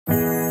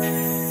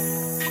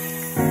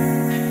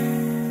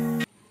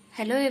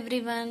Hello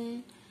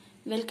everyone,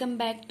 welcome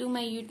back to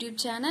my YouTube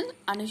channel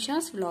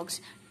Anusha's Vlogs.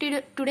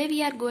 Today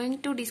we are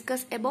going to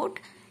discuss about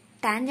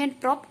tangent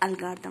prop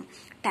algorithm.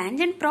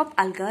 Tangent prop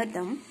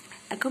algorithm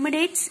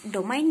accommodates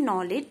domain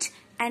knowledge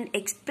and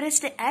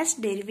expressed as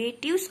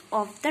derivatives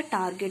of the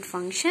target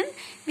function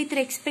with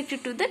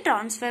respect to the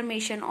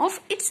transformation of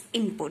its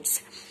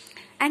inputs.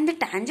 And the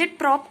tangent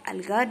prop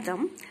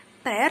algorithm,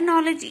 prior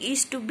knowledge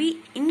is to be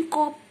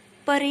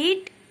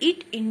incorporate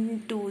it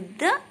into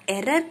the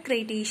error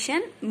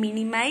criterion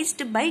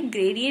minimized by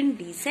gradient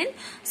descent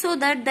so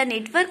that the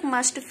network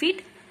must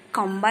fit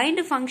combined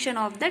function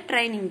of the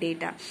training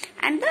data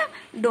and the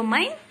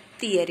domain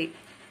theory.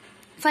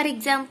 For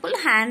example,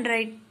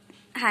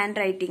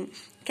 handwriting,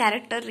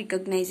 character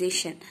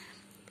recognition.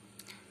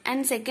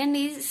 And second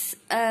is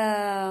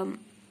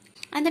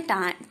and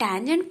the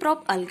tangent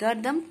prop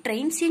algorithm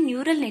trains a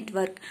neural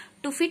network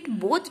to fit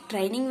both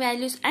training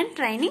values and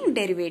training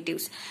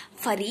derivatives.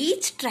 For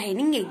each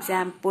training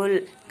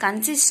example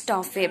consists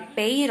of a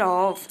pair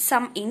of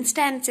some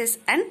instances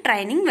and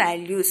training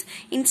values.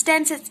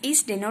 Instances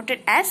is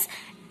denoted as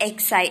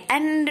xi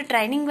and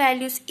training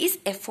values is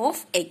f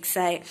of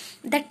xi.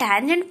 The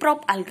tangent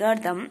prop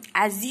algorithm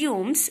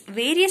assumes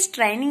various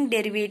training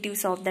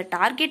derivatives of the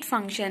target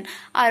function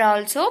are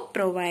also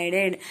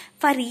provided.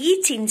 For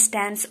each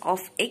instance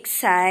of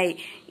xi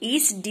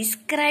is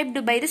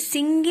described by the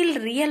single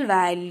real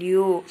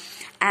value,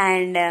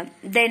 and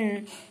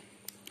then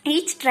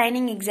each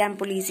training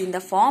example is in the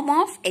form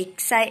of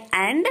xi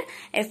and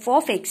f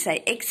of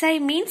xi. Xi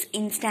means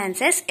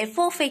instances, f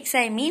of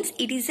xi means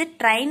it is a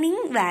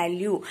training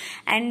value,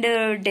 and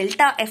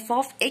delta f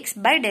of x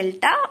by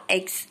delta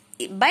x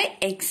by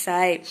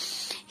xi.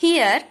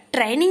 Here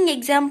training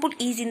example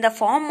is in the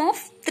form of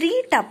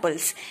three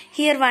tuples.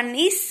 Here one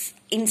is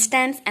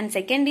instance and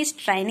second is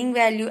training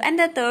value and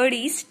the third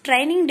is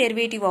training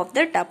derivative of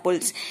the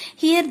tuples.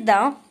 Here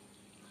the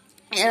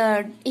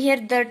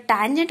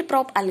tangent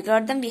prop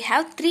algorithm, we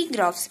have three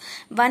graphs.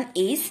 One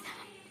is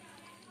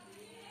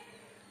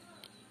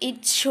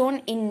it's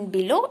shown in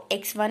below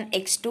x1,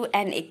 x2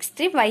 and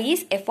x3. Y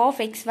is f of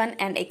x1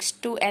 and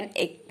x2 and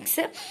x.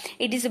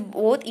 It is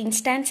both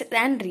instance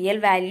and real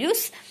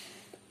values,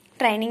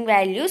 training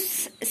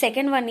values.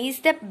 Second one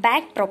is the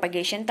back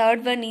propagation.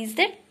 Third one is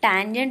the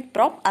tangent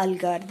prop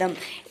algorithm.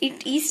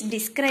 It is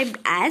described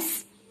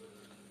as,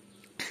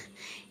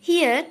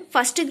 here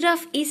first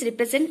graph is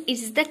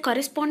the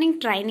corresponding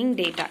training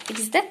data. It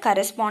is the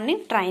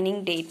corresponding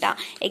training data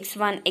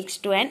x1,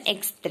 x2 and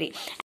x3.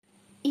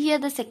 Here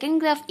the second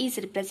graph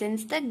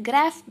represents the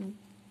graph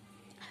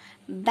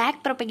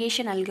back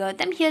propagation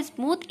algorithm. Here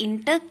smooth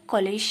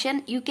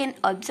intercollision. You can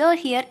observe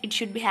here it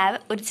should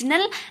have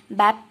original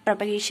back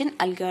propagation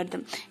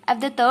algorithm.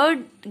 The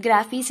third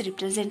graph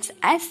represents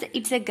as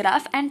it's a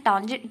graph and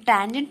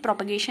tangent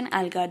propagation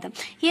algorithm.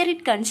 Here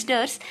it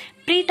considers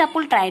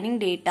pre-tuple training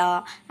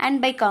data,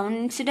 and by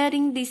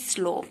considering this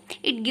slope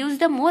it gives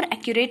the more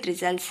accurate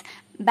results.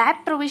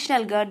 Back propagation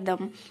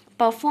algorithm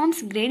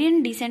performs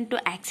gradient descent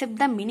to accept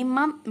the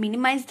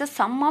minimize the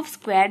sum of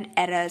squared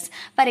errors.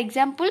 For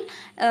example,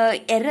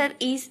 error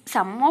is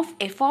sum of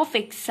f of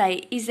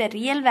xi is a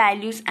real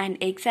values and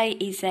xi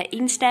is a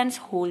instance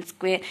whole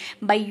square.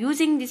 By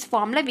using this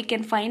formula we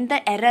can find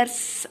the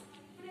errors.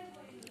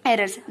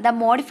 The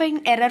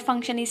modifying error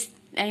function is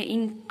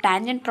in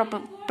tangent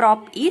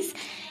prop is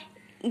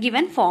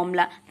given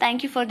formula.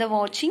 Thank you for the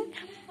watching.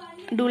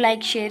 Do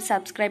like, share,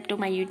 subscribe to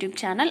my YouTube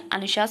channel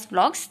Anusha's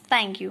Vlogs.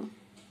 Thank you.